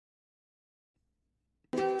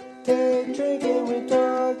Day drinking with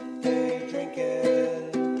Doug. Day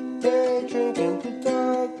drinking. Day drinking with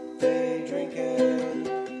Doug. Day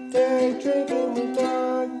drinking. Day drinking with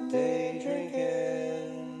Doug. Day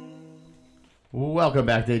drinking. Welcome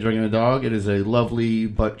back, Day Drinking with Dog. It is a lovely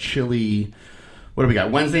but chilly, what do we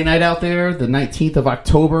got, Wednesday night out there, the 19th of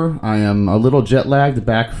October. I am a little jet-lagged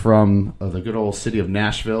back from the good old city of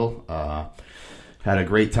Nashville. Had a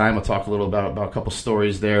great time. I'll talk a little about a couple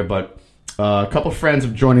stories there, but a couple friends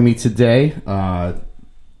are joining me today.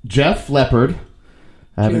 Jeff Leppard.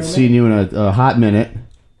 I haven't seen you in a hot minute.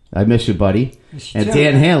 I miss you, buddy. And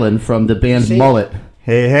Dan Halen from the band Mullet.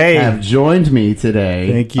 Hey. Have joined me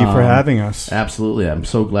today. Thank you for having us. Absolutely. I'm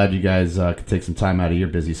so glad you guys could take some time out of your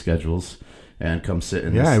busy schedules and come sit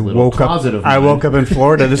in this I little woke closet of I mine. woke up in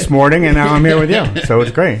Florida this morning, and now I'm here with you. So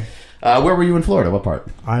it's great. Where were you in Florida? What part?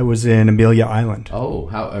 I was in Amelia Island. Oh,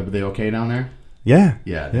 how are they okay down there? Yeah.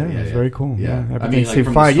 Yeah, It's very cool. Yeah. Everything I mean, like seemed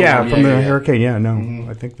from the fine. storm, From the yeah. hurricane. Yeah, no,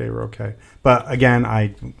 I think they were okay. But again,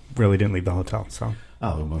 I really didn't leave the hotel. So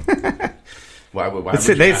Oh, well. why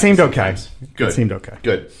it seemed okay. Good. It seemed okay.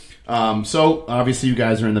 Good. So obviously you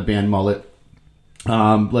guys are in the band Mullet.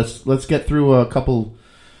 Let's get through a couple,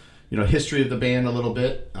 history of the band a little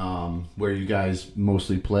bit, where you guys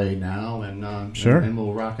mostly play now, and Sure. and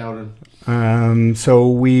we'll rock out. So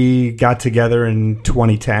we got together in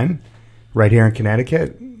 2010, right here in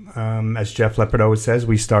Connecticut. As Jeff Leppard always says,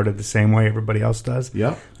 we started the same way everybody else does.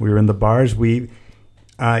 Yeah. We were in the bars.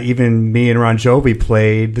 Even me and Ron Jovi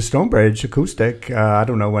played the Stonebridge acoustic. I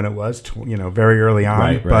don't know when it was, very early on.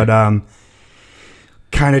 Right. But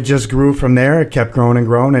kind of just grew from there. It kept growing and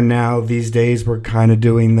growing. And now these days we're kind of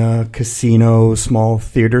doing the casino small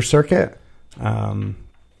theater circuit.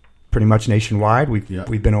 Pretty much nationwide.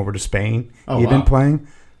 We've been over to Spain, wow. playing.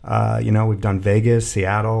 We've done Vegas,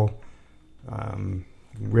 Seattle.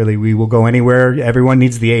 Really, we will go anywhere. Everyone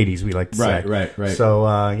needs the 80s, we like to say. Right. So,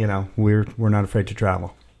 we're not afraid to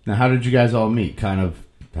travel. Now, how did you guys all meet? Kind of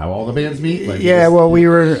how all the bands meet? We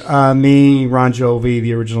were me, Ron Jovi,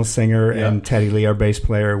 the original singer, and Teddy Lee, our bass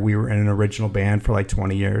player. We were in an original band for like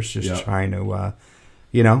 20 years, just trying to,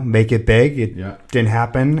 make it big. It didn't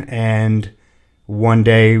happen, and one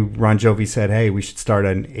day Ron Jovi said, "Hey, we should start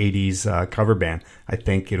an 80s cover band. I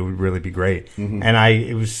think it would really be great." Mm-hmm. And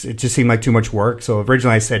it just seemed like too much work. So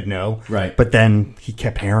originally I said no. Right. But then he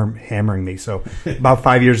kept hammering me. So about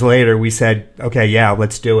 5 years later, we said, "Okay, yeah,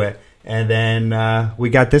 let's do it." And then we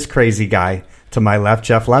got this crazy guy to my left,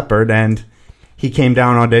 Jeff Leppard, and he came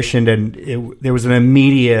down, auditioned, and there was an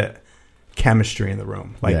immediate chemistry in the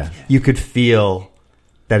room. You could feel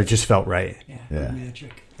that it just felt right. Yeah.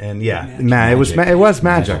 Magic. And it was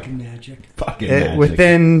magic. Fucking magic. Fucking magic.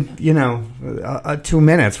 Within 2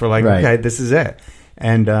 minutes, we're like, okay, this is it.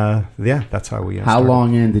 And that's how we. How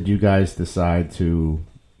long in did you guys decide to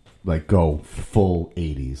go full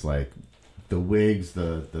 80s? Like the wigs,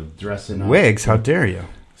 the dressing up. Wigs? How dare you?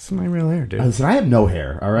 This is my real hair, dude. Listen, I have no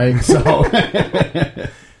hair. All right, so.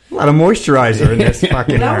 A lot of moisturizer in this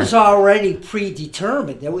fucking That hair. was already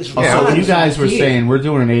predetermined. That was So when you guys were saying we're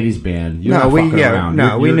doing an 80s band,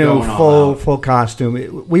 we knew full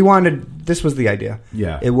costume. We wanted, this was the idea.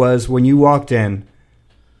 Yeah. It was when you walked in,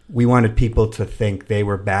 we wanted people to think they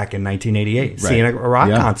were back in 1988 seeing a rock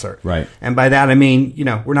concert. Right. And by that I mean,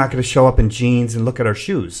 we're not going to show up in jeans and look at our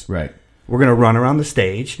shoes. Right. We're going to run around the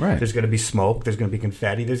stage. Right. There's going to be smoke. There's going to be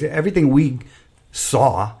confetti. There's everything we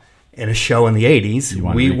saw in a show in the 80s.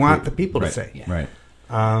 We want the people to say. Right.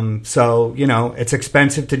 So it's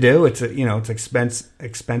expensive to do. It's expensive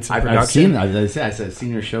production. I've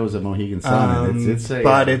seen your shows at Mohegan Sun.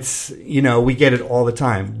 It's we get it all the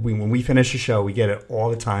time. When we finish a show, we get it all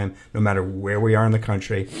the time, no matter where we are in the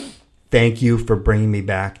country. Thank you for bringing me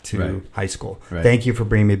back to high school. Right. Thank you for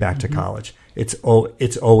bringing me back to college. It's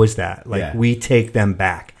always that. We take them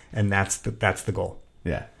back, and that's the goal.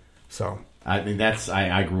 Yeah. So. I mean,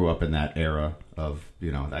 I grew up in that era of,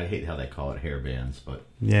 I hate how they call it hair bands, but,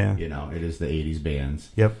 it is the 80s bands.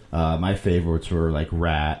 Yep. My favorites were like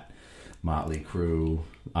Rat, Motley Crue,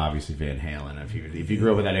 obviously Van Halen. If you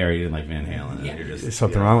grew up in that area, you didn't like Van Halen, then you're just... There's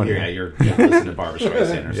something wrong with you. Yeah, you're listening to Barbra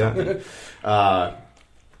Streisand or something.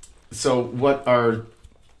 So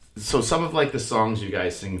some of the songs you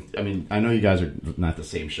guys sing, I mean, I know you guys are not the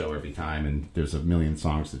same show every time, and there's a million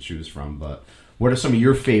songs to choose from, but... What are some of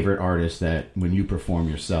your favorite artists that when you perform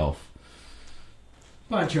yourself?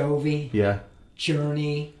 Bon Jovi. Yeah.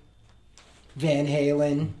 Journey. Van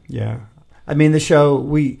Halen. Yeah. I mean, the show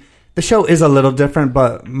is a little different,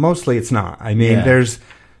 but mostly it's not. I mean, there's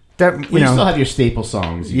you still have your staple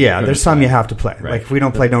songs. There's some you have to play. Right. Like if we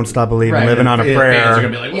don't play "Don't Stop Believing," "Living on a Prayer," fans are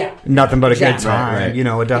gonna be like, nothing but a good Exactly. time.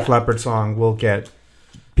 Right. A Def Leppard song will get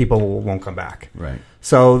people won't come back. Right.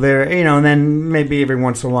 So there, and then maybe every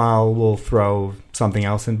once in a while we'll throw something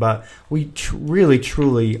else in, but we really,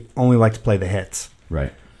 truly only like to play the hits.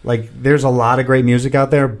 Right. Like, there's a lot of great music out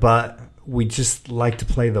there, but we just like to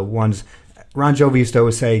play the ones. Ron Jovi used to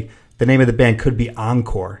always say the name of the band could be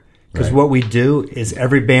Encore, because Right. what we do is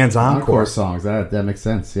every band's encore. songs. That makes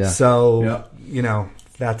sense. Yeah. So,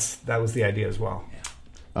 that was the idea as well.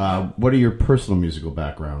 What are your personal musical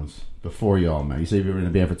backgrounds before you all met? You said you were in a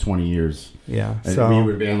band for 20 years. Yeah. And So you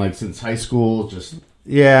were in a band like since high school. Just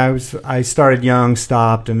yeah, I started young,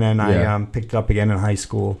 stopped, and then Yeah. I picked it up again in high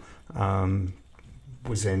school.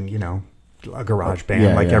 Was in a garage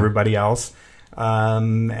band like everybody else.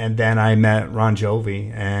 And then I met Ron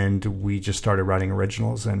Jovi, and we just started writing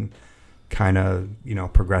originals and kind of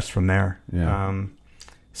progressed from there. Yeah.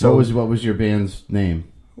 So what was your band's name?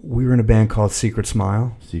 we were in a band called Secret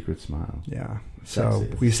Smile. Secret Smile. Yeah. So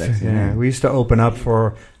Sexy. we used to, Sexy name. we used to open up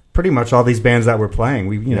for pretty much all these bands that were playing.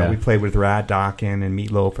 We Yeah. we played with Rat Dawkins and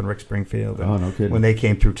Meatloaf and Rick Springfield. And Oh, no kidding. when they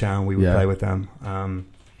came through town, we would Yeah. play with them.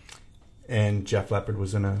 And Jeff Leppard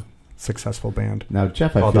was in a successful band. Now,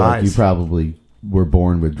 Jeff, I All feel like you dies. probably were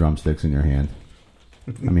born with drumsticks in your hand.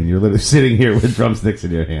 I mean, you're literally sitting here with drumsticks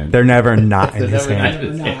in your hand. They're never not in his never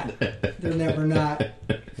hand. They're not. They're never not.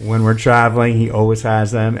 When we're traveling, he always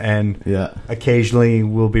has them, and Yeah. occasionally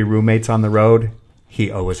we'll be roommates on the road. He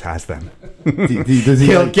always has them. Does he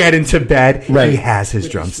He'll like- get into bed. Right. He has his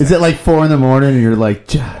drumsticks. Is it like 4 a.m. and you're like,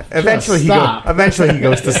 Jeff, Eventually, just stop. Eventually, he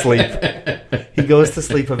goes to sleep. He goes to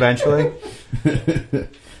sleep eventually.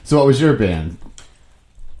 So, what was your band?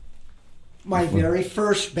 My very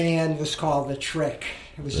first band was called The Trick.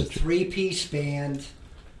 It was a 3-piece band,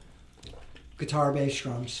 guitar, bass,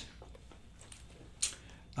 drums.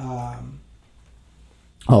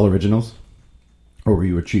 All originals, or were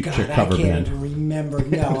you a cheap God, trick I cover can't band? even remember.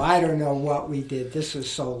 No, I don't know what we did. This was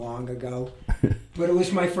so long ago. But it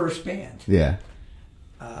was my first band. Yeah.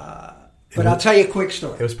 But I'll tell you a quick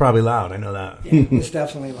story. It was probably loud. I know that. Yeah, it was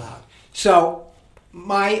definitely loud. So,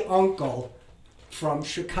 my uncle from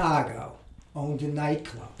Chicago owned a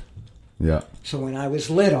nightclub. Yeah. So when I was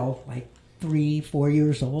little, like 3-4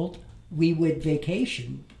 years old, we would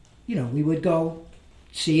vacation. We would go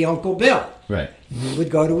see Uncle Bill. Right. We would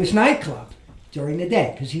go to his nightclub during the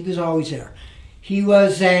day because he was always there. He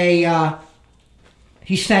was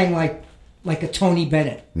he sang like a Tony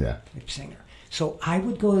Bennett Yeah. type singer. So I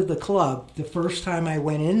would go to the club the first time I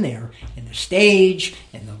went in there, and the stage,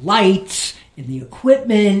 and the lights, and the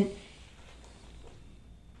equipment.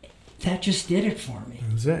 That just did it for me.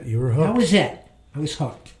 That was it. You were hooked. That was it. I was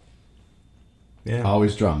hooked. Yeah.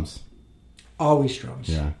 Always drums. Always drums.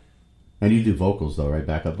 Yeah. And you do vocals though, right?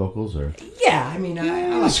 Backup vocals, or Yeah, I mean,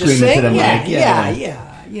 I like to Scream into sing. the Yeah, mic, yeah,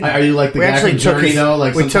 yeah. yeah. are you like the We guy actually from took Journey his- though?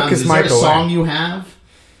 Like we took sometimes, his is there mic a away. song you have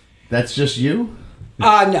that's just you?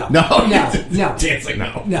 No. No. No. Dancing,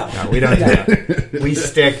 no. No. No, we don't do that. We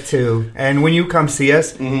stick to, and when you come see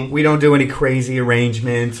us, we don't do any crazy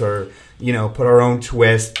arrangements or, put our own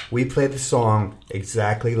twist. We play the song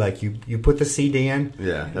exactly like you put the CD in.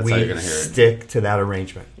 Yeah, that's we how you're gonna hear it. stick to that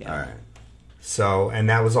arrangement. All right. So, and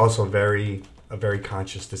that was also a very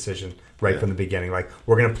conscious decision right from the beginning. Like,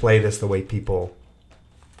 we're going to play this the way people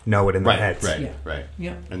know it in their heads. Yeah. Right.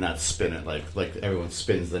 Yeah. And not spin it like everyone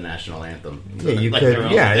spins the national anthem. Yeah, you Like could. their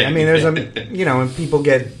own Yeah, thing. I mean, there's and people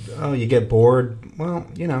you get bored. Well,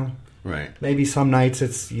 right. maybe some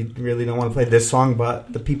nights you really don't want to play this song,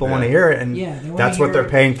 but the people want to Yeah. hear it, and Yeah, they wanna that's what hear they're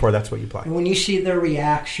it. paying for. That's what you play. And when you see their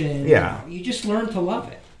reaction, Yeah. you just learn to love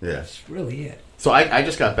it. Yeah. That's really it. So I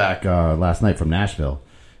just got back last night from Nashville,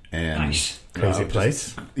 and Nice. Crazy just-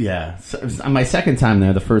 place. Yeah, so it was my second time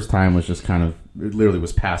there. The first time was just kind of it literally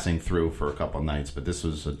was passing through for a couple of nights, but this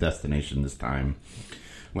was a destination this time.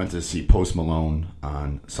 Went to see Post Malone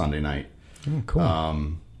on Sunday night. Oh,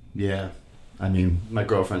 cool. Yeah, I mean, my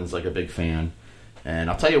girlfriend's like a big fan, and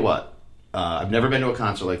I'll tell you what, I've never been to a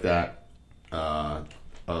concert like that.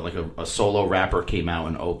 Like a solo rapper came out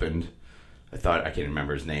and opened. I can't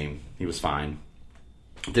remember his name. He was fine.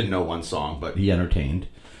 Didn't know one song, but he entertained.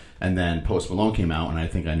 And then Post Malone came out, and I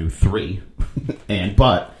think I knew 3.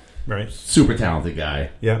 But right. super talented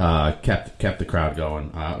guy. Yeah. Kept the crowd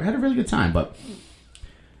going. I had a really good time, but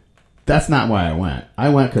that's not why I went. I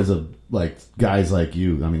went because of like guys like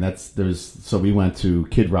you. I mean, so we went to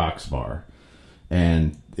Kid Rock's bar,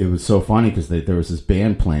 and it was so funny because there was this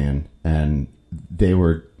band playing, and they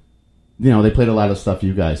were, they played a lot of stuff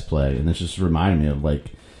you guys play, and it just reminded me of like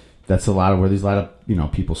where these a lot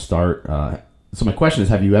of people start. So my question is,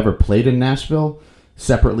 have you ever played in Nashville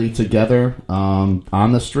separately together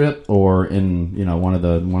on the Strip or in one of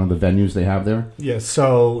the venues they have there? Yeah.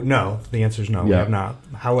 So no, the answer is no. We Yeah. have not.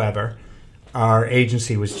 However, our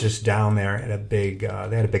agency was just down there at a big.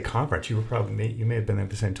 They had a big conference. You may have been there at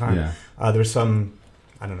the same time. Yeah. There was some,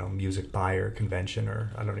 I don't know, music buyer convention, or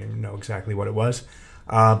I don't even know exactly what it was.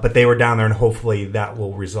 But they were down there, and hopefully that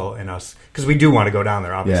will result in us, because we do want to go down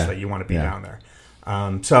there. Obviously, you want to be down there.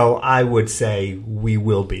 So I would say we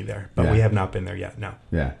will be there, but we have not been there yet. No.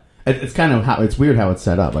 Yeah, it's kind of it's weird how it's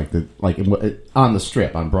set up. On the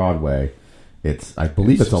Strip on Broadway, I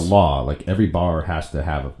believe it's a law. Like every bar has to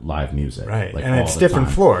have live music, right? Like, and all it's the different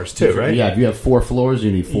time. floors too, right? Yeah, if you have 4 floors,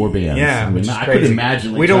 you need 4 bands. Yeah, I mean, which is I crazy. could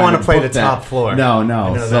imagine. We don't want to play the book that. top floor.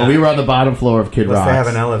 No. So we were on the bottom floor of Kid Rock. They have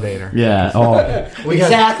an elevator. Yeah. Oh,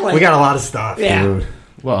 Exactly. We got a lot of stuff. Yeah. dude.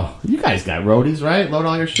 Well, you guys got roadies, right? Load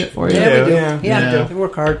all your shit for you. Yeah, we do. Yeah. Yeah, they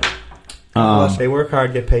work hard. They work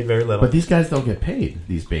hard, get paid very little. But these guys don't get paid.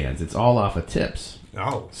 These bands, it's all off of tips.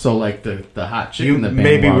 Oh. So like the hot chicken, the band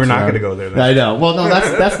maybe we're walks not around- going to go there. Then. I know. Well, no,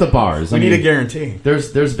 that's the bars. We need a guarantee.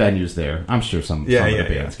 There's venues there. I'm sure some of the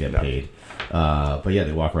bands get paid. But yeah,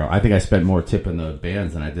 they walk around. I think I spent more tipping the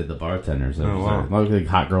bands than I did the bartenders. Wow. Like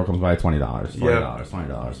hot girl comes by $20,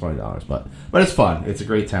 $20. But it's fun. It's a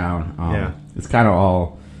great town. It's kind of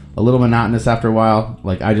all a little monotonous after a while.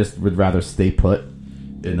 Like I just would rather stay put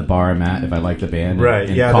in the bar I'm at if I like the band. Right.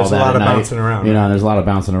 And Yeah. call There's a that lot of night. bouncing around. There's a lot of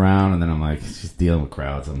bouncing around, and then I'm like just dealing with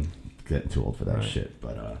crowds. I'm getting too old for that shit.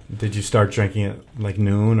 But Did you start drinking at like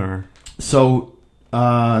noon or? so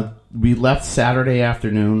we left Saturday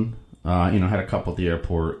afternoon. Had a couple at the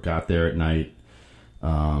airport. Got there at night.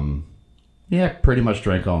 Pretty much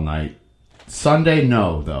drank all night. Sunday,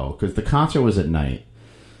 no, though, because the concert was at night.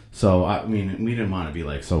 So I mean, we didn't want to be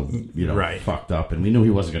like fucked up, and we knew he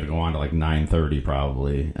wasn't going to go on to like 9:30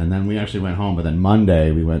 probably. And then we actually went home. But then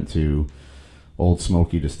Monday we went to Old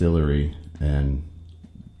Smoky Distillery and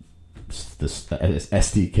the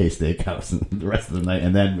SDK Steakhouse and the rest of the night,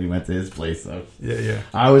 and then we went to his place. So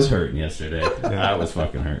I was hurting yesterday. I was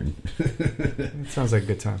fucking hurting. It sounds like a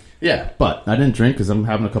good time. Yeah, but I didn't drink because I'm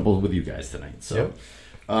having a couple with you guys tonight. So,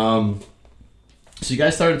 so you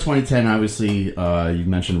guys started 2010. Obviously, you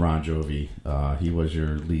mentioned Ron Jovi. He was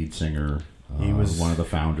your lead singer. He was one of the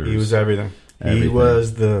founders. He was everything. He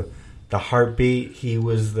was the heartbeat. He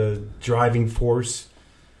was the driving force.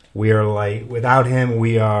 We are like, without him,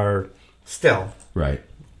 we are still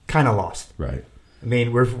kind of lost. Right. I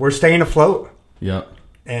mean, we're staying afloat. Yep.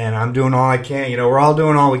 And I'm doing all I can. We're all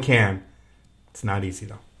doing all we can. It's not easy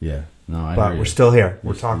though. Yeah. No, but we're still here.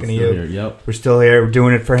 We're talking to you. Here. Yep. We're still here. We're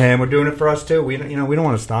doing it for him. We're doing it for us too. We don't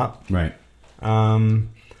want to stop. Right.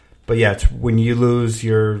 But yeah, it's when you lose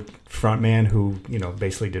your front man who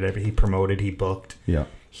basically did everything. He promoted. He booked. Yeah.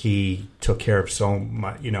 He took care of so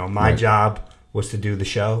much. My job was to do the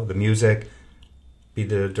show, the music, be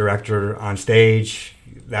the director on stage.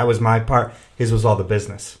 That was my part. His was all the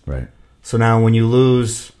business. Right. So now when you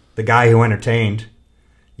lose the guy who entertained,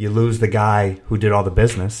 you lose the guy who did all the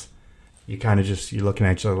business. You kind of you're looking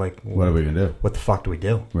at each other like, what are we going to do? What the fuck do we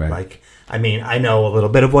do? Right. Like, I mean, I know a little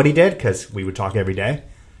bit of what he did because we would talk every day.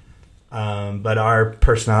 But our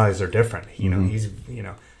personalities are different. He's,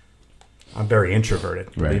 I'm very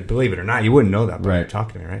introverted. Right. Believe it or not, you wouldn't know that by right.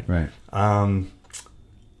 talking to me, right? Right.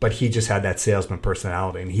 But he just had that salesman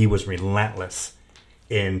personality, and he was relentless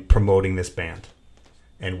in promoting this band.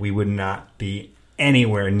 And we would not be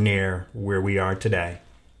anywhere near where we are today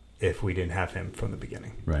if we didn't have him from the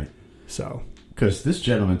beginning. Right. So, because this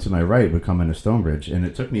gentleman to my right would come into Stonebridge, and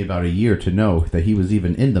it took me about a year to know that he was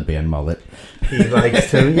even in the band Mullet. He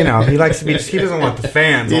likes to, he likes to be. He doesn't want the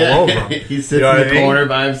fans all over him. He sits in the corner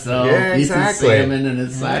by himself. Yeah, Eats his exactly. salmon and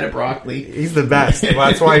his side of broccoli. He's the best. Well,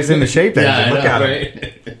 that's why he's in the shape that he's in. Look at him.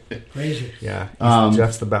 Right? Crazy. Yeah,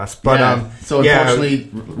 Jeff's the best. But so unfortunately,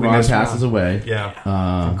 Ron passes away. Yeah,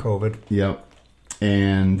 from COVID. Yep.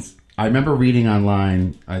 And I remember reading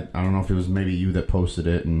online. I don't know if it was maybe you that posted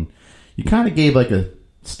it, and you kind of gave like a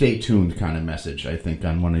stay tuned kind of message, I think,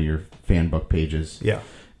 on one of your fan book pages. Yeah.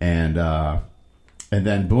 And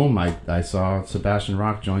then boom, I saw Sebastian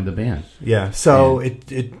Rock join the band. Yeah. So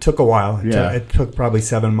it took a while. It took probably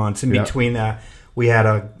 7 months. In between that, we had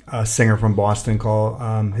a singer from Boston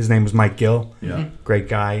called his name was Mike Gill. Yeah. Great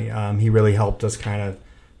guy. He really helped us kind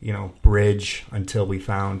of bridge until we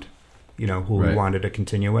found who we wanted to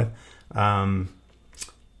continue with.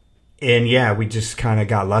 And yeah, we just kind of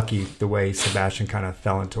got lucky the way Sebastian kind of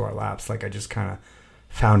fell into our laps. Like I just kind of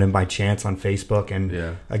found him by chance on Facebook.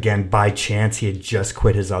 And again, by chance, he had just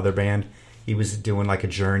quit his other band. He was doing like a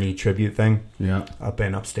Journey tribute thing up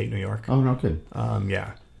in upstate New York. Oh, no kidding.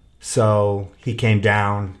 Yeah. So he came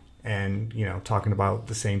down and talking about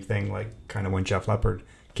the same thing, like kind of when Jeff Leppard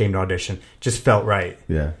came to audition, just felt right.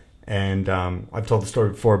 Yeah. And I've told the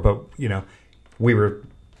story before, but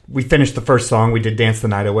we finished the first song. We did "Dance the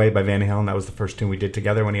Night Away" by Van Halen. That was the first tune we did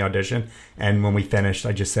together when he auditioned. And when we finished,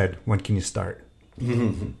 I just said, "When can you start?"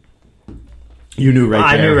 You knew right there.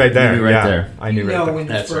 I knew right there. You knew right there. I knew right there. In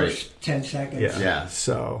the That's first 10 seconds. Yeah.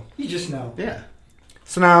 So You just know. Yeah.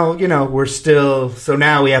 So now, we're still... So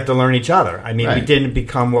now we have to learn each other. I mean, we Right. didn't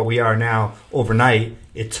become what we are now overnight.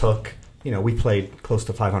 It took... we played close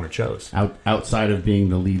to 500 shows. Outside of being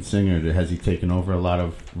the lead singer, has he taken over a lot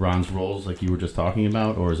of Ron's roles like you were just talking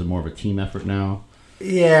about? Or is it more of a team effort now?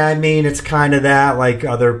 Yeah, I mean, it's kind of that. Like,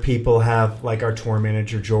 other people have... Like, our tour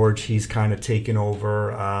manager, George, he's kind of taken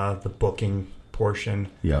over the booking portion.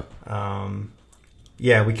 Yep.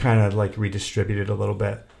 Yeah, we kind of, like, redistributed a little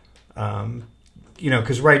bit.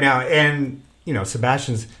 Because right now... And,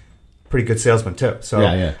 Sebastian's... pretty good salesman too. So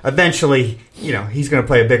eventually, he's going to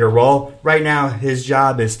play a bigger role. Right now, his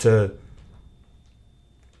job is to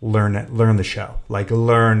learn the show, like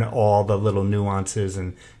learn all the little nuances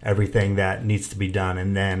and everything that needs to be done.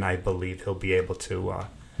 And then I believe he'll be able to,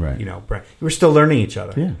 we're still learning each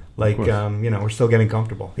other. Yeah, like, we're still getting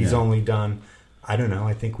comfortable. He's only done, I don't know,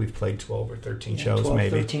 I think we've played 12 or 13 shows 12,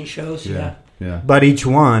 maybe. 13 shows, yeah. But each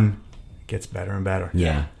one gets better and better.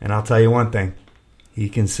 Yeah. And I'll tell you one thing. He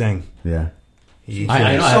can sing. Yeah. He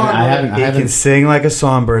can sing like a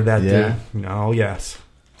songbird, that Yeah. dude. Oh, yes.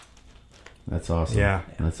 That's awesome. Yeah.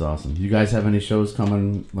 That's awesome. You guys have any shows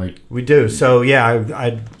coming, like... We do. So, yeah,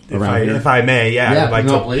 if I may, I'd like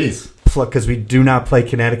to... please. Because we do not play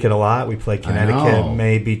Connecticut a lot. We play Connecticut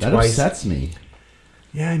maybe that twice. That upsets me.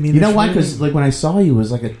 Yeah, I mean... You know why? Because like when I saw you, it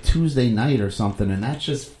was like a Tuesday night or something, and that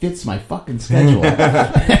just fits my fucking schedule.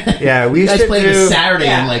 Yeah, we you used guys to played do... a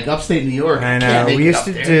Saturday in like upstate New York. I know. We used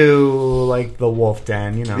to do like the Wolf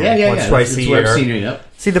Den, once, twice a year. Yep.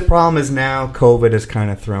 See, the problem is now COVID has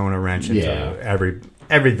kind of thrown a wrench into every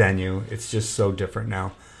venue. It's just so different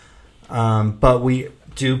now. But we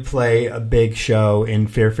do play a big show in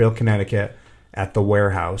Fairfield, Connecticut at the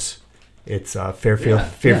Warehouse. It's Fairfield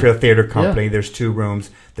Theater Company. Yeah. There's 2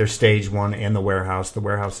 rooms. There's Stage 1 and the Warehouse. The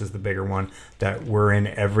Warehouse is the bigger one that we're in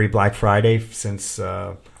every Black Friday since,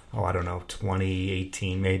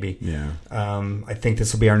 2018 maybe. Yeah. I think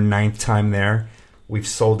this will be our 9th time there. We've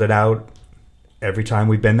sold it out every time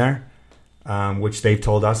we've been there, which they've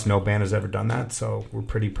told us no band has ever done that. So we're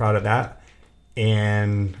pretty proud of that.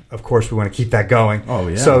 And, of course, we want to keep that going. Oh,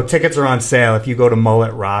 yeah. So tickets are on sale. If you go to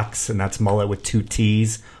Mullet Rocks, and that's Mullet with 2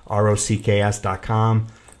 T's, ROCKS.com.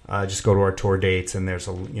 Just go to our tour dates, and there's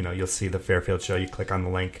you'll see the Fairfield show. You click on the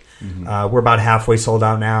link. Mm-hmm. We're about halfway sold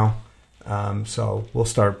out now, so we'll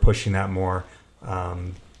start pushing that more.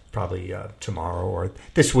 Probably tomorrow or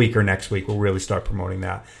this week or next week. We'll really start promoting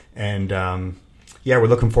that, and we're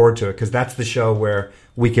looking forward to it because that's the show where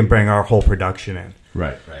we can bring our whole production in.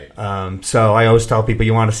 Right. So I always tell people,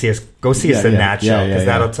 you want to see us, go see us in that show because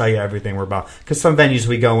that'll tell you everything we're about. Because some venues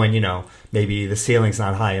we go in, maybe the ceiling's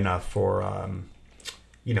not high enough for,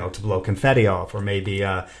 to blow confetti off, or maybe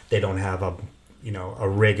they don't have a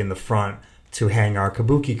rig in the front to hang our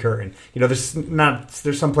kabuki curtain.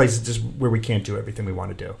 There's some places just where we can't do everything we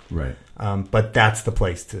want to do. Right. But that's the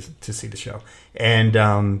place to see the show, and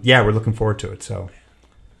we're looking forward to it. So.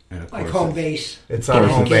 Like home base. It's our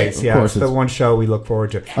home base, yeah. It's the one show we look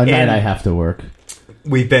forward to. A night I have to work.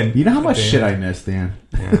 We've been... You know how much shit I miss, Dan?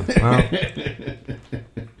 Yeah, well...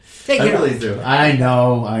 I really do. I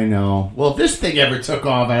know. Well, if this thing ever took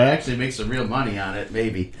off, I'd actually make some real money on it,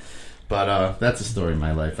 maybe. But that's a story of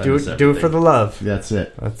my life. Do it for the love. That's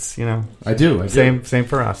it. That's, I do. Same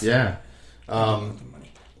for us. Yeah. Do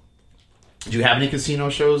you have any casino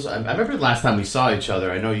shows? I remember the last time we saw each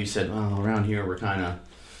other, I know you said, around here we're kind of...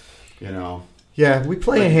 Yeah, we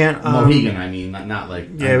play a hand... Mohegan, I mean, not like...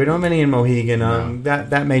 Yeah, we don't have any in Mohegan. No.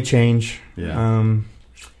 That may change. Yeah.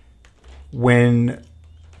 When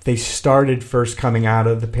they started first coming out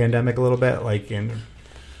of the pandemic a little bit, like in,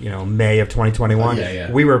 May of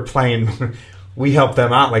 2021, we were playing... We helped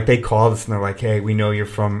them out. Like, they called us and they're like, hey, we know you're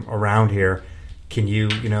from around here. Can you,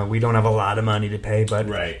 we don't have a lot of money to pay, but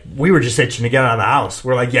we were just itching to get out of the house.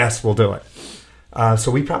 We're like, yes, we'll do it. So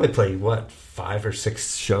we probably played, 5 or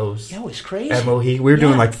 6 shows. Yeah, it was crazy. At Mohegan. We were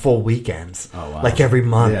doing like full weekends. Oh, wow. Like every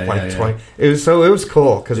month, 20. It was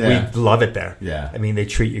cool because we love it there. Yeah. I mean, they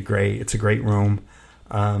treat you great. It's a great room.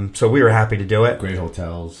 So we were happy to do it. Great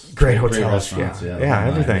hotels. Great hotels. Great restaurants. Yeah,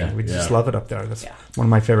 everything. We just love it up there. That's one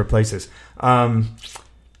of my favorite places.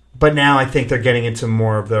 But now I think they're getting into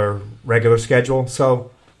more of their regular schedule.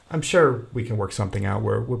 So I'm sure we can work something out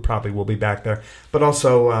where we probably will be back there. But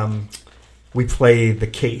also, we play the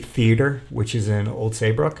Kate Theater, which is in Old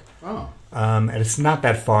Saybrook. Oh. And it's not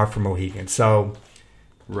that far from Mohegan. So,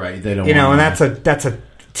 right, they don't. And that's a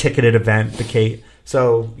ticketed event, the Kate.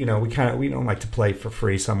 So, we don't like to play for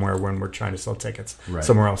free somewhere when we're trying to sell tickets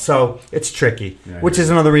somewhere else. So it's tricky, which is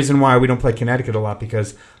another reason why we don't play Connecticut a lot,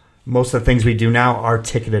 because most of the things we do now are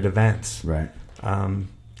ticketed events. Right.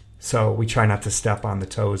 So we try not to step on the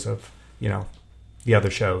toes of, the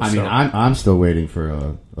other shows. I mean, I'm still waiting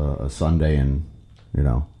for a Sunday in,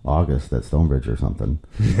 August at Stonebridge or something.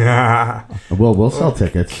 Yeah. We'll sell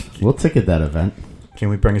tickets. We'll ticket that event. Can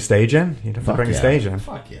we bring a stage in? You'd have to bring a stage in.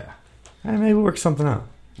 Fuck yeah. Maybe we'll work something out.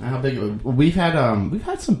 How big? We've had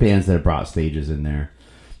some bands that have brought stages in there.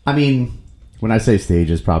 I mean, when I say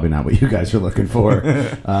stage, probably not what you guys are looking for.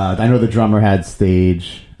 I know the drummer had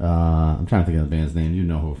stage. I'm trying to think of the band's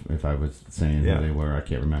name. If I was saying who they were, I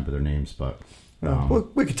can't remember their names, but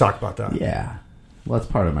we could talk about that. Yeah. Well,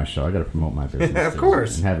 that's part of my show. I got to promote my business. Of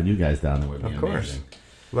course. And having you guys down there would be amazing. Of course.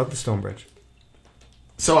 Love the Stonebridge.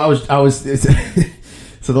 So I was.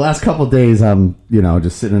 So the last couple of days, I'm,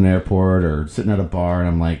 just sitting in an airport or sitting at a bar, and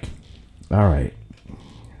I'm like, all right,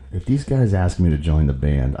 if these guys ask me to join the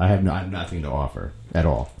band, I have nothing to offer at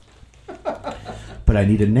all. But I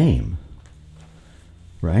need a name,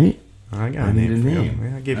 right? I need a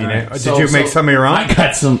name. I'll give you a name. Right. Did you make some of your own?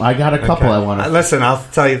 I got a couple I want to. Listen, I'll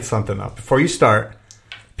tell you something up before you start.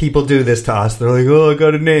 People do this to us. They're like, "Oh, I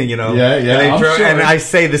got a name," Yeah. And I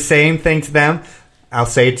say the same thing to them. I'll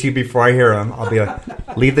say it to you before I hear them. I'll be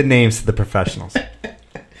like, leave the names to the professionals.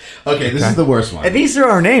 Okay, this is the worst one. And these are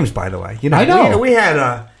our names, by the way. I know. We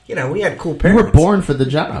had cool parents. You were born for the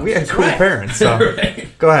job. We had cool parents. So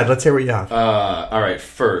Go ahead. Let's hear what you have. All right.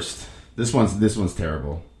 First, this one's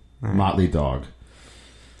terrible. Right. Motley Dog.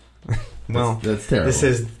 Well, that's terrible. This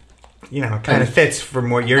is, kind of fits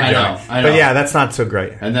from what you're doing. I know. But yeah, that's not so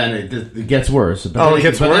great. And then it gets worse. It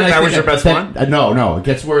gets worse? That was your best one? No, it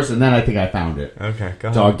gets worse, and then I think I found it. Okay, go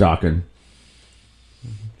ahead. Dog Dockin.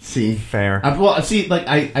 See? Fair.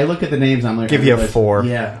 I look at the names, I'm like... Give you a 4.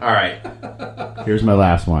 Yeah, all right. Here's my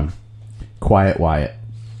last one. Quiet Wyatt.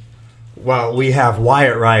 Well, we have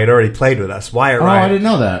Wyatt Riot already played with us. Wyatt Riot. I didn't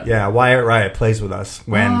know that. Yeah, Wyatt Riot plays with us.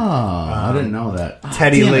 I didn't know that.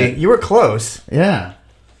 Teddy Lee. You were close. Yeah.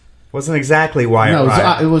 Wasn't exactly Wyatt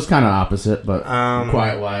Riot. It was kind of opposite, but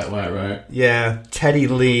Quiet Wyatt Riot. Yeah, Teddy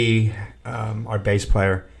Lee, our bass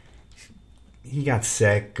player, he got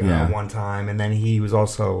sick one time, and then he was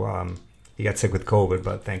also he got sick with COVID,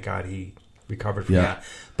 but thank God he recovered from that.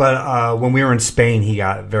 But when we were in Spain, he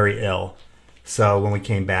got very ill. So when we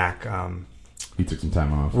came back, he took some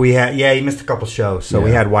time off. He missed a couple shows, so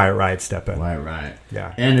we had Wyatt Riot step in. Wyatt Riot,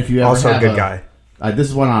 yeah, and if you ever also have a good guy. This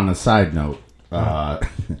is one on a side note.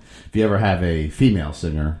 If you ever have a female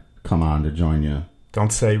singer come on to join you,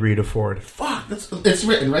 don't say Rita Ford. Fuck, it's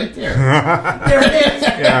written right there. There it is.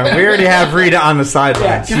 Yeah, we already have Rita on the sideline.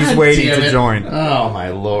 Yeah, she's waiting to join. Oh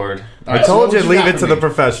my lord! I told you, leave it to the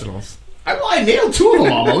professionals. I nailed 2 of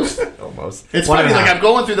them almost. Almost. It's funny, like I'm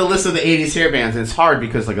going through the list of the 80s hair bands, and it's hard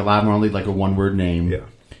because like a lot of them are only like a one-word name. Yeah.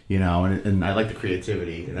 And I like the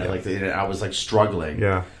creativity, and I was like struggling.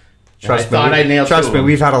 Yeah. Trust me,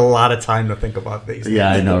 we've had a lot of time to think about these. Yeah,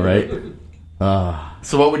 I know, right?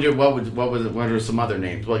 So what are some other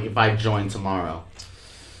names? Like if I joined tomorrow.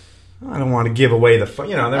 I don't want to give away the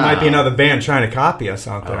there might be another band trying to copy us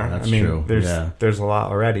out there. That's true. There's a lot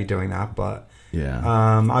already doing that, but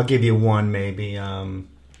I'll give you one maybe.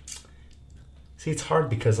 See, it's hard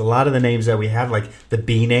because a lot of the names that we have, like the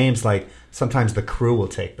B names, like sometimes the crew will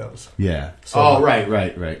take those. Yeah. So, right.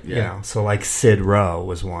 Yeah. So like Sid Row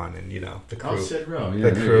was one, and the crew. Oh, Sid Row. Yeah,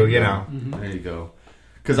 the crew, Mm-hmm. There you go.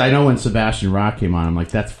 Because I know when Sebastian Rock came on, I'm like,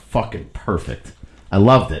 that's fucking perfect. I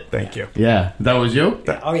loved it. Thank you. Yeah. That was you?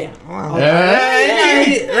 Oh, yeah. Well,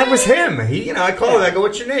 that was him. I called him. I go,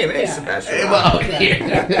 what's your name? Hey, Sebastian Rock.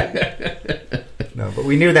 No, but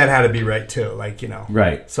we knew that had to be right, too. Like,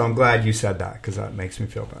 Right. So I'm glad you said that because that makes me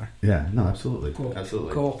feel better. Yeah. No, absolutely. Cool.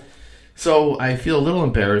 Absolutely. Cool. So I feel a little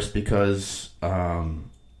embarrassed because I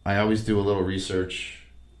always do a little research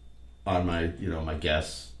on my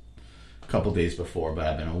guests a couple days before, but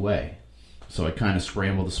I've been away. So I kind of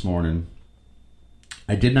scrambled this morning.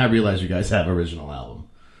 I did not realize you guys have original album.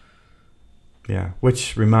 Yeah,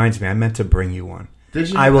 which reminds me, I meant to bring you one. Did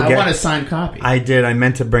you? I want a signed copy. I did. I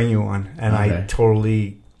meant to bring you one, and I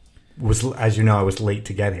totally was, as you know, I was late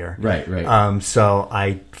to get here. Right. So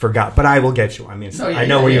I forgot, but I will get you. I mean, I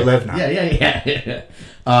know where you live now. Yeah.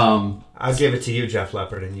 I'll give it to you, Jeff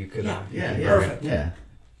Leppard, and you could. Yeah. Perfect. Yeah.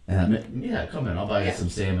 Yeah, come in. I'll buy you some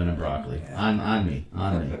salmon and broccoli. On me.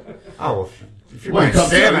 Oh, if you're Well, going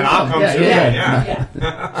salmon, I'll come too.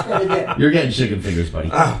 Yeah. You're getting chicken fingers, buddy.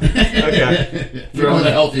 Oh, okay.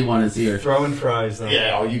 The healthy one is here. Throwing fries, though.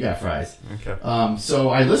 Yeah, you got fries. Okay. So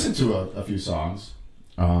I listened to a few songs.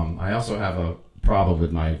 I also have a problem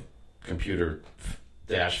with my computer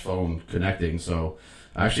phone connecting, so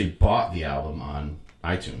I actually bought the album on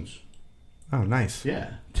iTunes. Oh, nice. Yeah,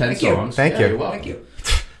 10 Thank you. songs. Thank you. You're welcome. Thank you.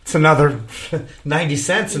 It's another 90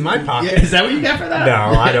 cents in my pocket. Yeah, is that what you got for that?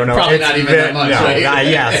 No, I don't know. Probably It's not even that much, no, right?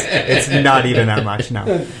 yes, it's not even that much.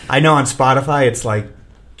 No, I know on Spotify it's like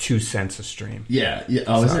 2 cents a stream. Yeah.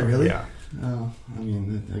 Oh, is So, it really? Yeah. Oh, I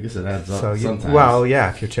mean, I guess it adds up So sometimes. well, yeah,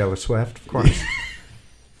 if you're Taylor Swift, of course.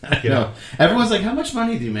 You know, everyone's like, "How much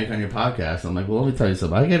money do you make on your podcast?" I'm like, "Well, let me tell you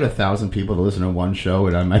something. I get 1,000 people to listen to one show,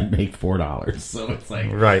 and I might make $4." So it's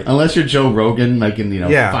like, Right. Unless you're Joe Rogan, making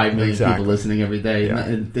 5 million exactly. people listening every day, Yeah.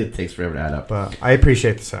 it takes forever to add up. But I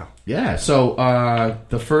appreciate the sale. Yeah. So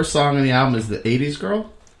the first song on the album is "The '80s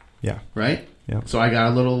Girl," Yeah. right? Yeah. So I got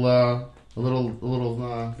a little.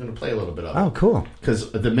 Gonna play a little bit of it. Oh, cool.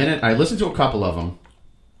 Because the minute I listened to a couple of them,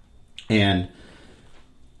 and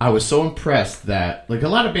I was so impressed that, like, a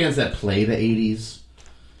lot of bands that play the 80s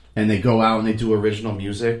and they go out and they do original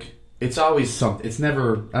music, it's always something. It's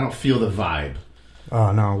never, I don't feel the vibe.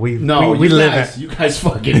 Oh no, we You live guys, it. You guys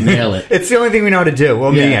fucking nail it. It's the only thing we know how to do.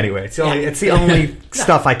 Well, me Yeah. anyway. It's the only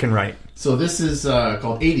stuff I can write. So this is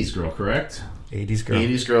called 80s Girl, correct? 80s girl.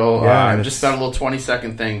 80s Girl. Yeah, I it's- just done a little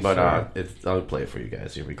 20-second thing, but Sure. I'll play it for you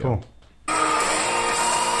guys. Here we go. Cool.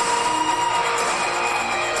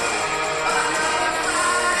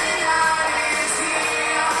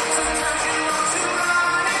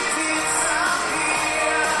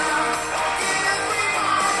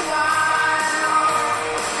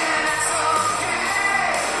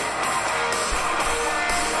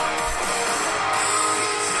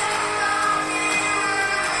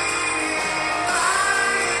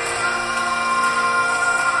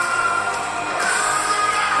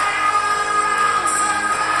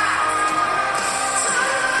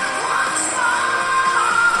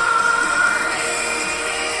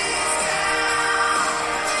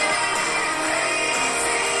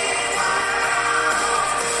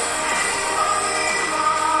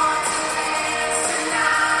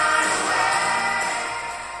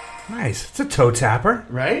 Nice. It's a toe tapper.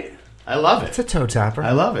 Right? I love it. It's a toe tapper.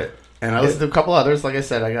 I love it. And I listened to a couple others. Like I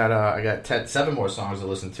said, I got 7 more songs to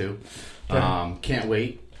listen to. Can't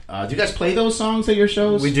wait. Do you guys play those songs at your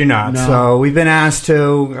shows? We do not. No. So we've been asked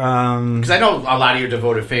to. Because I know a lot of your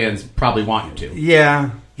devoted fans probably want you to.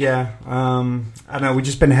 Yeah. I don't know. We've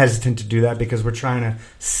just been hesitant to do that because we're trying to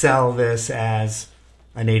sell this as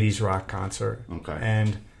an 80s rock concert. Okay.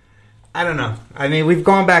 And I don't know. I mean, we've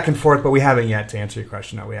gone back and forth, but we haven't yet. To answer your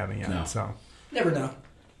question, no, we haven't yet. No. So Never know.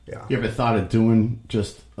 yeah. You ever thought of doing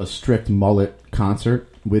just a strict mullet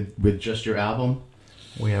concert with just your album?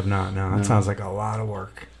 We have not. No, that sounds like a lot of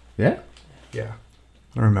work. Yeah. Yeah.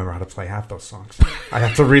 I don't remember how to play half those songs. I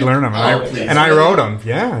have to relearn them. Please. And I wrote them.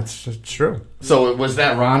 Yeah, it's true. So was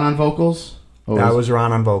that Ron on vocals? Or That was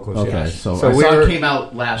Ron on vocals. okay. yes. So I we saw were, it came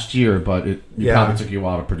out last year, but it Yeah. probably took you a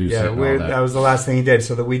while to produce it. yeah, And all that that. was the last thing he did.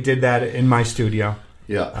 So that we did that in my studio.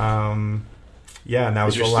 Yeah. Yeah, and that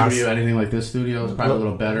was Is your the last. studio anything like this studio? It's probably a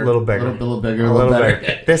little better. A little bigger. A little bigger. A A little little better.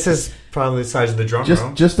 bigger. This is probably the size of the drum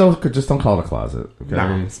room. Just don't call it a closet. Okay.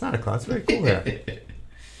 No, it's not a closet. It's very cool there.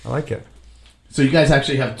 I like it. So you guys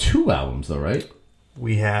actually have 2 albums, though, right?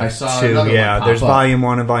 We have I saw 2. another one Yeah, pop there's up. volume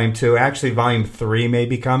 1 and volume 2. Actually, volume 3 may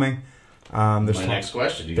be coming. There's My talk- next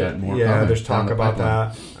question. You got more? Yeah, coming there's down talk the about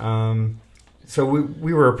pipeline. that. So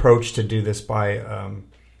we were approached to do this by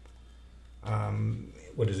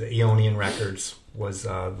what is it? Aeonian Records was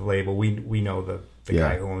the label. We know the Yeah.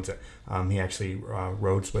 guy who owns it. He actually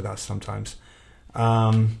roads with us sometimes.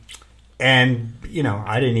 And you know,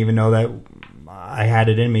 I didn't even know that I had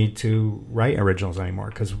it in me to write originals anymore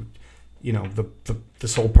because you know the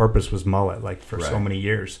sole purpose was mullet like for so Right. many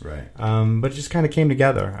years. Right. But it just kind of came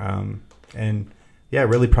together. And yeah,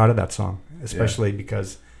 really proud of that song, especially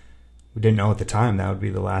because we didn't know at the time that would be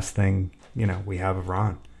the last thing, you know, we have of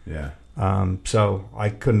Ron. Yeah. So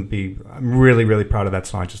I'm really, really proud of that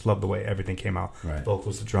song. I just love the way everything came out. Right.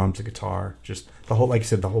 Vocals, the drums, the guitar, just the whole, like you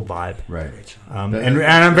said, the whole vibe. Right. And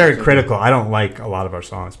I'm very critical. I don't like a lot of our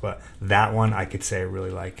songs, but that one I could say I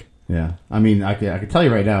really like. Yeah. I mean, I can tell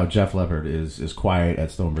you right now, Jeff Leppard is quiet at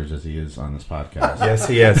Stonebridge as he is on this podcast. Yes,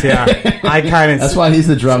 he is. Yeah. I kind of. That's why he's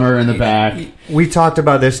the drummer in the back. We talked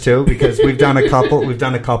about this too because we've done a couple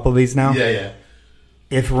of these now. Yeah.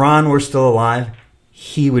 If Ron were still alive,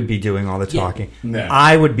 he would be doing all the talking. Yeah.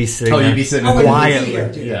 I would be sitting there you'd be sitting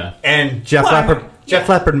quietly. Yeah. And Jeff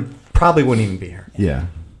Leppard probably wouldn't even be here. Yeah.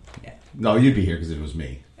 No, you'd be here because it was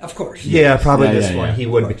me. Of course. Yeah, probably this one. He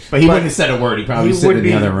would be. But he wouldn't have said a word. He'd probably sit in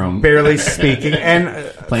the other room. Barely speaking. And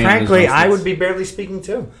frankly, I would be barely speaking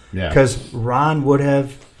too. Yeah. Because Ron would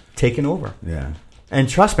have taken over. Yeah. And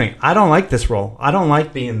trust me, I don't like this role. I don't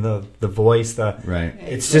like being the voice. Right.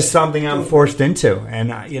 It's just something I'm forced into.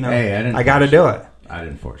 And, hey, I got to do it. I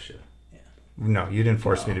didn't force you. No, you didn't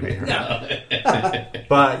force me to be here. No.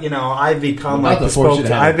 But I've become Well, like the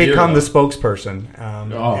spokesperson.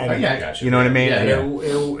 I got you. You know what I mean?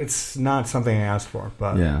 Yeah. It's not something I asked for,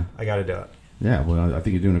 but I got to do it. Yeah, well, I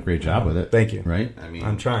think you're doing a great job with it. Thank you. Right? I mean,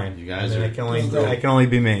 I'm trying. You guys I can only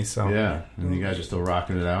be me. So yeah, and you guys are still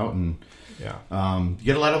rocking it out. And you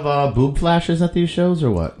get a lot of boob flashes at these shows,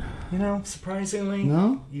 or what? Surprisingly,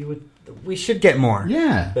 no. We should get more.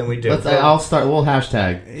 Yeah, than we do. I'll start. We'll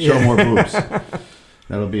hashtag show more boobs.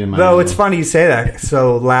 That'll be in my. Though it's funny you say that.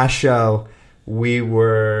 So last show, where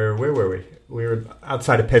were we? We were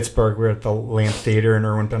outside of Pittsburgh. We were at the Lamp Theater in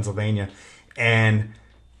Irwin, Pennsylvania, and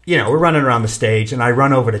we're running around the stage, and I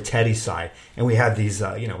run over to Teddy's side, and we have these,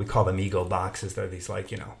 we call them ego boxes. They're these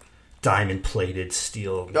diamond plated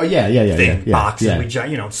steel. Oh yeah. Boxes.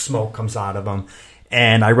 Yeah. Smoke comes out of them.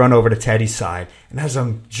 And I run over to Teddy's side, and as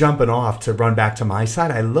I'm jumping off to run back to my side,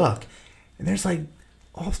 I look, and there's like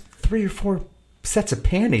all 3 or 4 sets of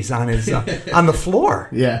panties on his on the floor.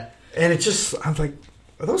 Yeah, and it just, I'm like,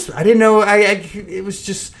 are those? I didn't know. It was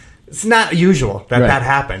just, it's not usual that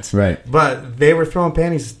happens. Right. But they were throwing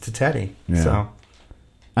panties to Teddy. Yeah. So,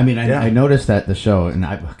 I mean, I noticed at the show, and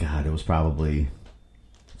it was probably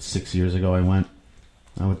 6 years ago. I went,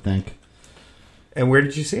 I would think. And where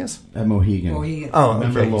did you see us? At Mohegan. Oh,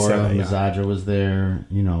 remember okay. Laura that, Mazzadra was there.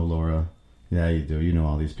 You know Laura. Yeah, you do. You know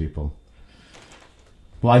all these people.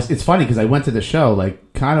 Well, it's funny because I went to the show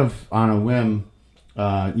kind of on a whim.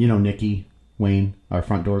 Nikki Wayne, our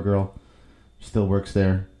front door girl, still works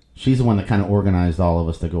there. She's the one that kind of organized all of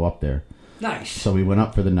us to go up there. Nice. So we went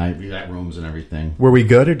up for the night. We got rooms and everything. Were we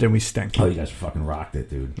good or did we stink? Oh, you guys fucking rocked it,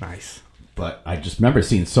 dude. Nice. But I just remember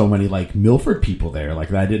seeing so many Milford people there,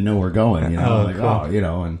 that I didn't know were going.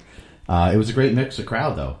 Cool. And it was a great mix of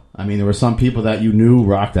crowd, though. I mean, there were some people that you knew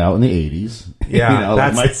rocked out in the '80s. Yeah,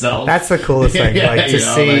 like myself. That's the coolest thing, to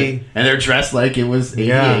see. And they're dressed like it was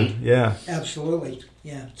 '88. Yeah, absolutely.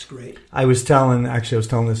 Yeah, it's great. I was telling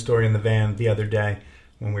this story in the van the other day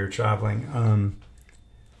when we were traveling.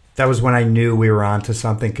 That was when I knew we were onto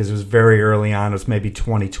something because it was very early on. It was maybe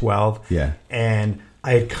 2012. Yeah, and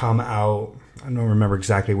I had come out, I don't remember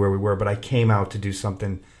exactly where we were, but I came out to do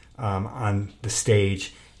something on the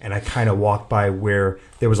stage, and I kind of walked by where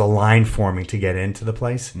there was a line forming to get into the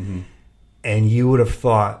place. Mm-hmm. And you would have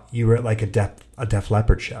thought you were at a Def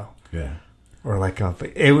Leppard show. Yeah. Or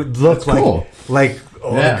it would look cool. like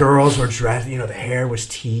all the girls were dressed, the hair was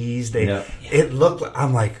teased. It looked like,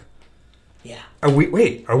 I'm like, yeah. Are we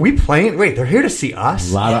playing? Wait, they're here to see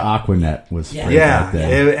us? A lot of Aquanet was sprayed back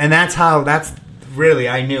then. And that's really,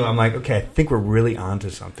 I knew. I'm like, okay, I think we're really onto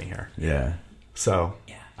something here. Yeah. So.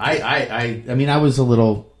 Yeah. I mean, I was a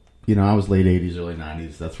little, I was late 80s, early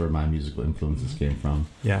 90s. That's where my musical influences came from.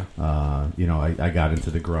 Yeah. I got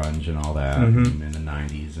into the grunge and all that in the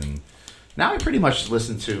 90s. And now I pretty much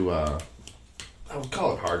listen to, I would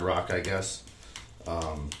call it hard rock, I guess.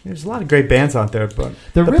 There's a lot of great bands out there, but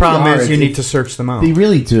the really problem is you need to search them out. They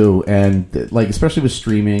really do, and especially with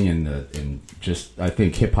streaming and just I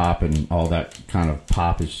think hip hop and all that kind of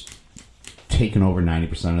pop is taken over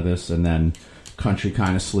 90% of this, and then country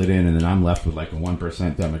kind of slid in, and then I'm left with a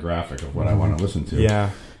 1% demographic of what I want to listen to.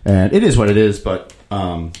 Yeah, and it is what it is, but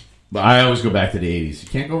I always go back to the 80s. You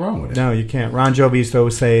can't go wrong with it. No, you can't. Ron Jovi used to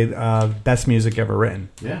always say, "Best music ever written."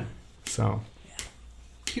 Yeah. So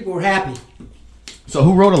people were happy. So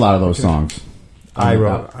who wrote a lot of those songs? I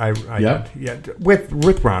wrote. Yeah. With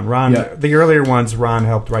Ron. Ron. Yeah. The earlier ones, Ron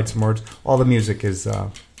helped write some words. All the music is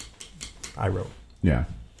I wrote. Yeah.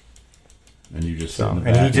 And you just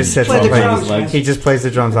he just sits on his legs. He just plays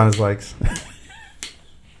the drums on his legs.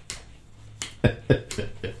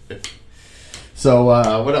 So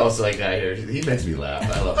what else do I got here? He makes me laugh.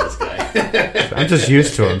 I love this guy. I'm just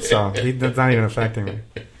used to him, so that's not even affecting me.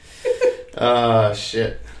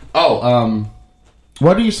 Shit. Oh,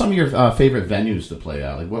 what are some of your favorite venues to play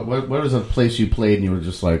at? What is a place you played and you were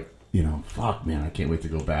just fuck man, I can't wait to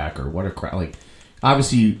go back? Or what a crowd!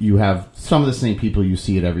 Obviously you have some of the same people you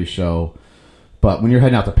see at every show, but when you're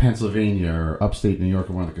heading out to Pennsylvania or upstate New York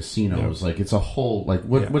or one of the casinos, it's a whole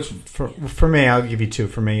which for me, I'll give you two.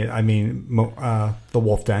 For me, I mean the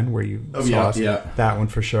Wolf Den where you saw us. Yeah. That one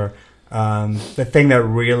for sure. The thing that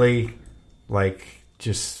really, like,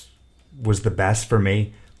 just was the best for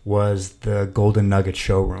me was the Golden Nugget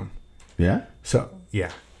showroom. Yeah? So,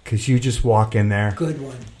 yeah, because you just walk in there. Good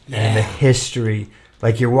one. And the history,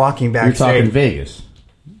 like you're walking backstage. You're talking Vegas.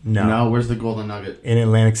 No. No, where's the Golden Nugget? In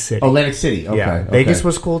Atlantic City. Oh, Atlantic City. Okay. Yeah, okay. Vegas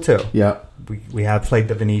was cool too. Yeah. We have played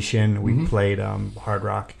the Venetian. We played Hard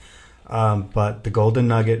Rock. But the Golden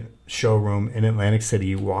Nugget showroom in Atlantic City,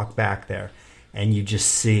 you walk back there and you just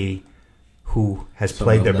see who has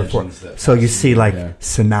played there before. So you see like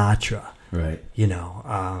Sinatra, right? You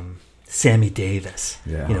know, Sammy Davis,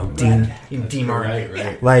 yeah. You know, Dean Martin.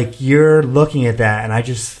 Right. Like you're looking at that, and I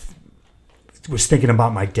just was thinking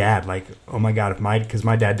about my dad. Like, oh my God, because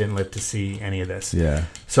my dad didn't live to see any of this. Yeah.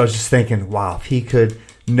 So I was just thinking, wow, if he could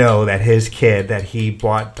know that his kid that he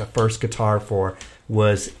bought the first guitar for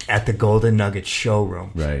was at the Golden Nugget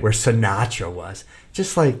showroom, right, where Sinatra was.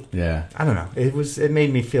 Just like, yeah, I don't know. It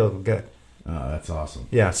made me feel good. Oh, that's awesome.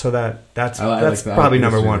 Yeah, so that's like probably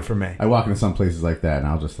number one for me. I walk into some places like that, and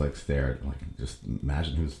I'll just like stare at, like, just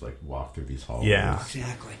imagine who's like walked through these halls. Yeah,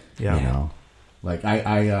 exactly. Yeah, you know, like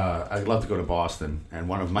I'd love to go to Boston, and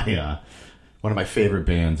one of my favorite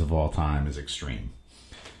bands of all time is Extreme.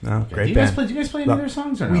 No, okay. Great do you band. guys play any of their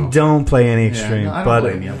songs or no? We don't play any Extreme, I don't but,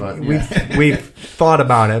 blame you, but we've thought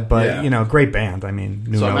about it. But you know, great band. I mean,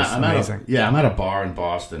 I'm amazing. I'm at a bar in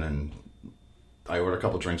Boston, and I ordered a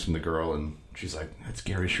couple drinks from the girl, and she's like, "That's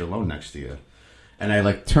Gary Sherlone next to you." And I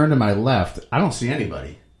like turn to my left. I don't see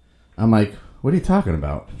anybody. I'm like, "What are you talking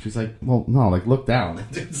about?" She's like, "Well, no, like look down."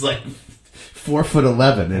 It's like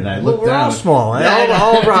 4'11", and I look we're down. All small.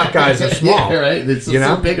 All rock guys are small. Yeah, right. It's you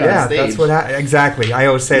know? So big on stage. That's what exactly. I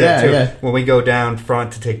always say that too. Yeah. When we go down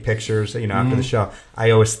front to take pictures, you know, after the show,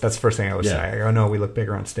 that's the first thing I always say. I go, "No, we look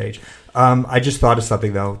bigger on stage." I just thought of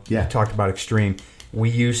something though. Yeah. Talked about Extreme. We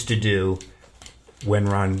used to do, when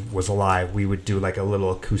Ron was alive, we would do like a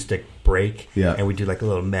little acoustic break, and we'd do like a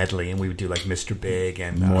little medley, and we would do like Mr. Big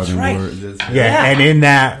and More Than right. Words. Yeah, and in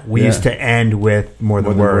that we used to end with More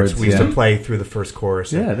Than Words. We used to play through the first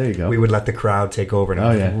chorus. Yeah, there you go. We would let the crowd take over,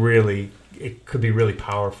 and it could be really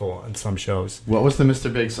powerful in some shows. What was the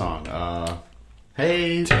Mr. Big song?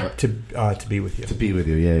 Hey, to be with you. To be with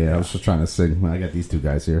you. Yeah. I was just trying to sing. I got these two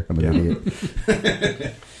guys here. I'm an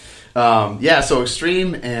idiot. So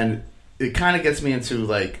Extreme, and it kind of gets me into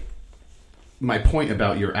like my point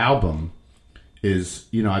about your album is,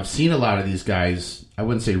 you know, I've seen a lot of these guys. I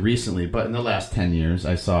wouldn't say recently, but in the last 10 years,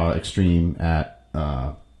 I saw Extreme at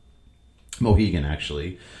Mohegan,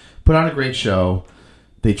 actually. Put on a great show.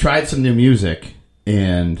 They tried some new music,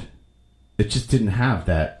 and it just didn't have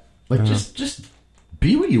that. Like, just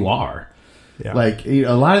be what you are. Yeah. Like, you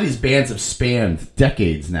know, a lot of these bands have spanned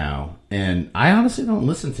decades now, and I honestly don't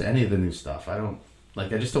listen to any of the new stuff. I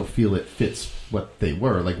just don't feel it fits what they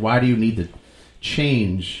were. Like, why do you need to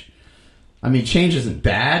change? I mean, change isn't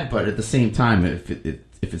bad, but at the same time, if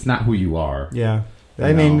it's not who you are,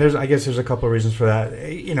 I mean, I guess there's a couple of reasons for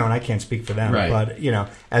that, you know, and I can't speak for them, but you know,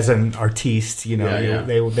 as an artiste, you know,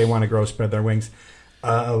 they want to grow, spread their wings.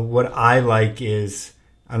 What I like is,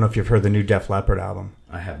 I don't know if you've heard the new Def Leppard album.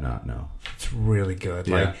 I have not. No, it's really good.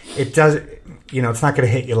 Yeah. Like it does, you know, it's not going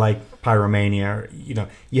to hit you like Pyromania. Or, you know,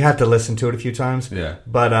 you have to listen to it a few times. Yeah.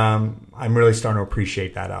 But I'm really starting to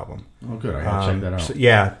appreciate that album. Oh, good. I gotta check that out. So,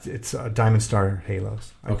 yeah, it's Diamond Star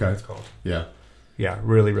Halos. I think it's called. Yeah. Yeah,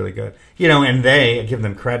 really, really good. You know, and I give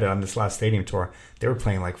them credit on this last stadium tour. They were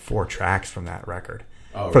playing like 4 tracks from that record.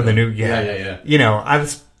 Oh, from really? the new, Yeah. You know, I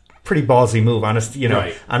was pretty ballsy move on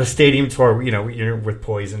right. on a stadium tour. You know, you're with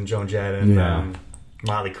Poison, Joan Jett, and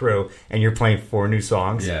Motley Crue, and you're playing 4 new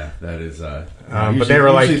songs. Yeah, that is. But they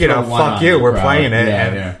were like, you know, fuck you, we're playing it.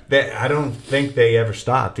 Yeah, and I don't think they ever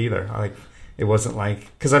stopped either. Like, it wasn't like,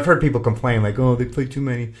 because I've heard people complain like, oh, they play too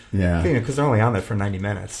many. Yeah, you know, because they're only on there for 90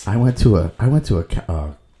 minutes. I went to a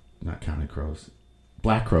not Counting Crows,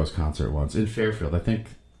 Black Crowes concert once in Fairfield. I think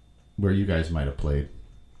where you guys might have played.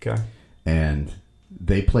 Okay, and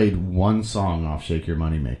they played one song off "Shake Your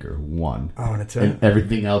Moneymaker," one. Oh, and that's it. And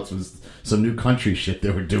everything else was some new country shit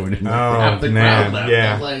they were doing. And half the crowd left.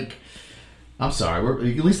 Yeah. I'm like, I'm sorry.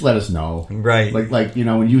 At least let us know, right? Like you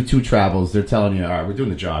know, when U2 travels, they're telling you, all right, we're doing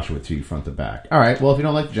the Joshua Tree front to back. All right, well, if you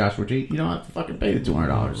don't like the Joshua Tree, you don't have to fucking pay the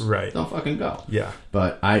 $200. Right? Don't fucking go. Yeah.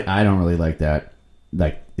 But I don't really like that.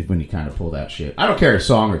 Like when you kind of pull that shit. I don't care a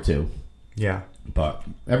song or two. Yeah. But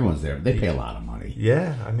everyone's there. They pay a lot of money.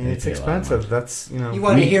 Yeah, I mean, it's expensive. That's, you know. You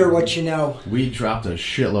want to hear what you know. We dropped a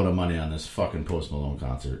shitload of money on this fucking Post Malone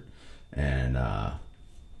concert. And I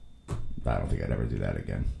don't think I'd ever do that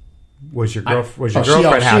again. Was your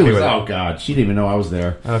girlfriend happy with it? Oh, God. She didn't even know I was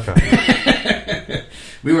there. Okay.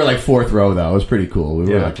 We were like fourth row though. It was pretty cool. We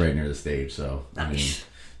were Yeah. like right near the stage, so I mean, Nice.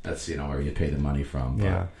 that's where you pay the money from.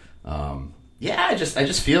 But, Yeah. I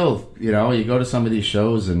just feel you go to some of these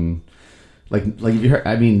shows and like if you heard.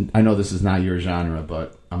 I mean, I know this is not your genre,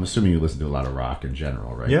 but I'm assuming you listen to a lot of rock in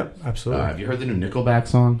general, right? Yep, absolutely. Have you heard the new Nickelback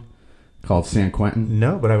song called San Quentin?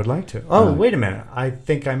 No, but I would like to. Oh, wait a minute. I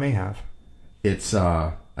think I may have. It's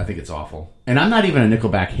I think it's awful, and I'm not even a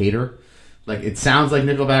Nickelback hater. Like it sounds like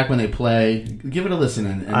Nickelback when they play. Give it a listen,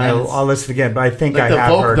 and then I'll listen again, but I think like I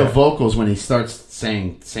have heard the it. vocals when he starts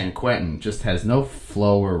saying San Quentin just has no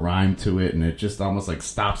flow or rhyme to it, and it just almost like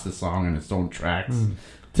stops the song in its own tracks.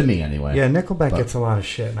 To me, anyway. Yeah, Nickelback But- gets a lot of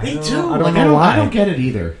shit. They do. I don't know why. I don't get it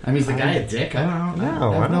either. I mean, is the guy a dick? I don't know.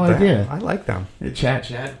 No, I have no don't think- idea. I like them. Chad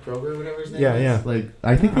Kroger, whatever his name Yeah, is. yeah. Like,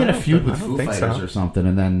 I think they had a feud with I don't Foo think Fighters so. or something,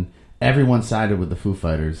 and then everyone sided with the Foo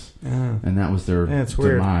Fighters, and that was their Yeah, it's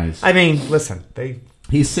weird. demise. I mean, listen,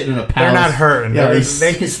 He's sitting in a palace. they're not hurting. Yeah,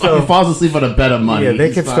 They can still. he falls asleep on a bed of money. Yeah, they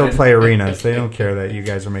He's can still fine. play arenas. They don't care that you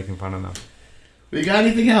guys are making fun of them. We got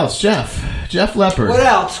anything else, Jeff Leppard? What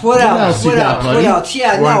else? What else else? you What got, else? buddy? What else?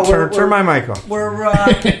 Yeah, Well, no. turn my mic off. We're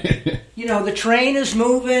the train is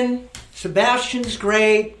moving. Sebastian's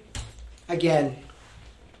great. Again,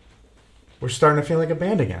 We're starting to feel like a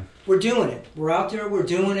band again. we're doing it. We're out there. We're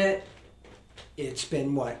doing it. It's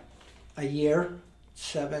been what, a year,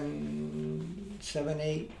 7,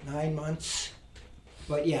 8, 9 months.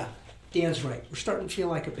 But yeah, Dan's right. We're starting to feel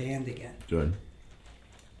like a band again. Good.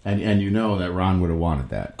 And you know that Ron would have wanted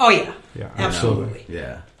that. Oh yeah, Yeah, absolutely.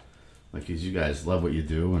 Yeah. Like, 'cause you guys love what you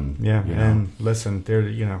do, and Yeah, you know. and listen,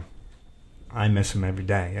 I miss him every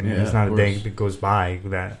day. I mean, Yeah, there's not of a day course. that goes by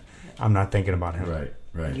that I'm not thinking about him. Right.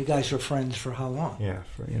 And you guys were friends for how long? Yeah,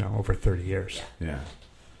 for over 30 years. Yeah.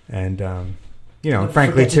 And Don't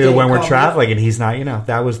frankly forget the too, day when you we're called traveling and he's not,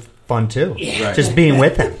 that was fun too. Right. Just being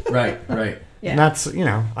with him. Right. Yeah. Not,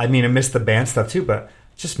 I mean, I miss the band stuff too, but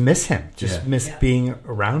just miss him. Just Yeah. miss Yeah. being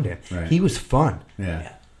around him. Right. He was fun. Yeah.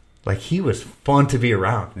 Like, he was fun to be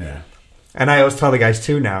around. Yeah. And I always tell the guys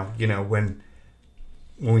too now, when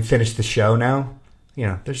we finish the show now,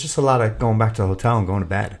 there's just a lot of going back to the hotel and going to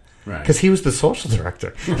bed. Right. Because he was the social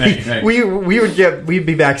director. Right. We'd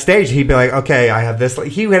be backstage. He'd be like, okay, I have this.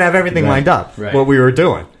 He would have everything Right. lined up, Right. what we were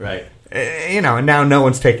doing. Right. And now no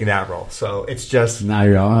one's taking that role. So it's just, Now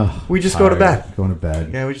you're all. We just go to bed. Going to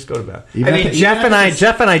bed. yeah, we just go to bed. Even I mean, at the- Jeff even and at I, the-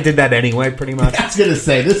 Jeff and I did that anyway, pretty much. I was gonna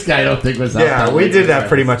say this guy I don't think was out Yeah, that we late. did that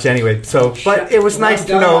pretty much anyway. So, but it was When nice I'm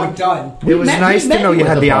to done, know. I'm done. It was nice to know you at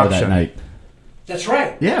had the bar option. that night. That's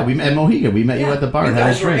right. Yeah, we met at Mohegan. We met you Yeah. at the bar You and had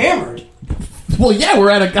a guys were drink. hammered. Well, yeah, we're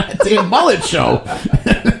at a goddamn mullet show.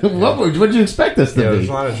 What did you expect us to Yeah, be? there's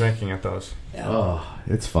a lot of drinking at those. Oh,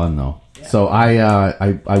 it's fun though. So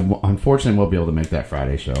I unfortunately won't be able to make that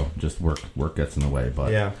Friday show. Just work gets in the way.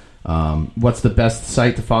 But Yeah. what's the best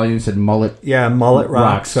site to follow you? You said Mullet. Yeah, Mullet Rock.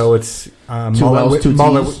 Rocks. So it's Two Mullet, L's, two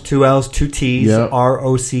Mullet, T's. 2 L's, 2 T's, Yep.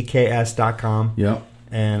 ROCKS.com. Yep.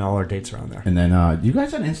 And all our dates are on there. And then you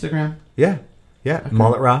guys on Instagram? Yeah.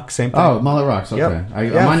 Mullet Rock, same thing. Oh, Mullet Rocks. Okay. Yep.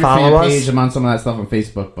 I'm Yeah, on your follow fan us. page. I'm on some of that stuff on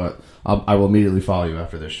Facebook, but I will immediately follow you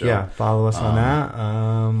after this show. Yeah, follow us on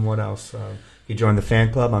that. What else? You join the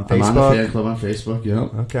fan club on Facebook. I'm on the fan club on Facebook.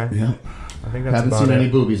 Yep. Okay. Yep. I think that's Haven't about seen it. any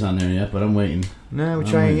boobies on there yet, but I'm waiting. No, we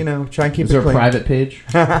try, try and keep Is it there a clean. private page?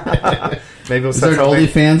 Maybe we'll Is there set an something-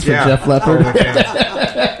 OnlyFans for Yeah. Jeff Leppard?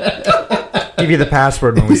 Give you the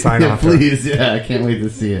password when we sign Yeah, off. please. Yeah, I can't wait to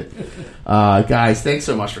see it. Guys, thanks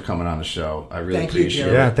so much for coming on the show. I really Thank you, appreciate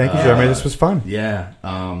Jeremy. it. Yeah, thank you, Jeremy. This was fun. Yeah,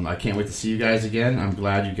 I can't wait to see you guys again. I'm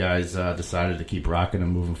glad you guys decided to keep rocking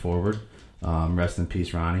and moving forward. Rest in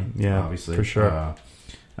peace, Ronnie. Yeah, obviously for sure.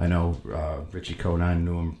 I know Richie Conine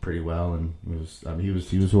knew him pretty well, and he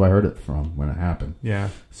was who I heard it from when it happened. Yeah.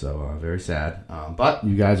 So very sad. But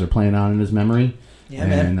you guys are playing on in his memory. Yeah,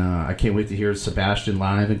 man. And I can't wait to hear Sebastian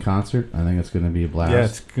live in concert. I think it's going to be a blast. Yeah,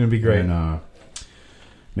 it's going to be great. And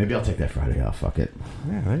maybe I'll take that Friday off. Fuck it.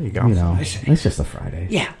 Yeah, there you go. You know, I see. it's just a Friday.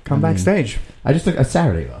 Yeah. Come backstage. I just took a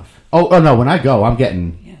Saturday off. Oh no! When I go, I'm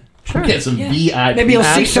getting I'm getting some Yeah. VIP. Maybe you'll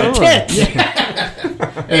see some tits.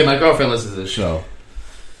 Hey, my girlfriend listens to the show.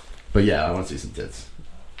 But yeah, I want to see some tits.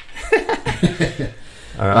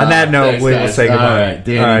 On that note, Thanks, we'll guys. say goodbye. All right,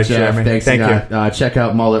 Danny, All right, Jeff, Jeremy. thanks. Thank you. Check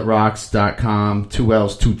out mulletrocks.com, 2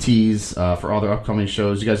 L's, 2 T's for all their upcoming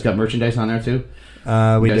shows. You guys got merchandise on there too? We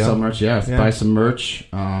You guys do. sell merch? Yeah. Yeah. Buy some merch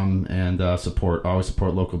and always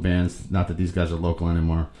support local bands. Not that these guys are local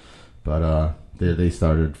anymore, but they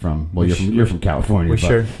started from, well, you're from California. We but,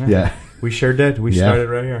 sure. Yeah. We sure did. We Yeah. started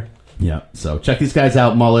right here. Yeah. So check these guys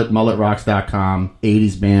out, mulletrocks.com,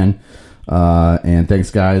 80s band. And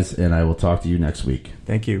thanks, guys, and I will talk to you next week.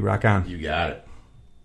 Thank you. Rock on. You got it.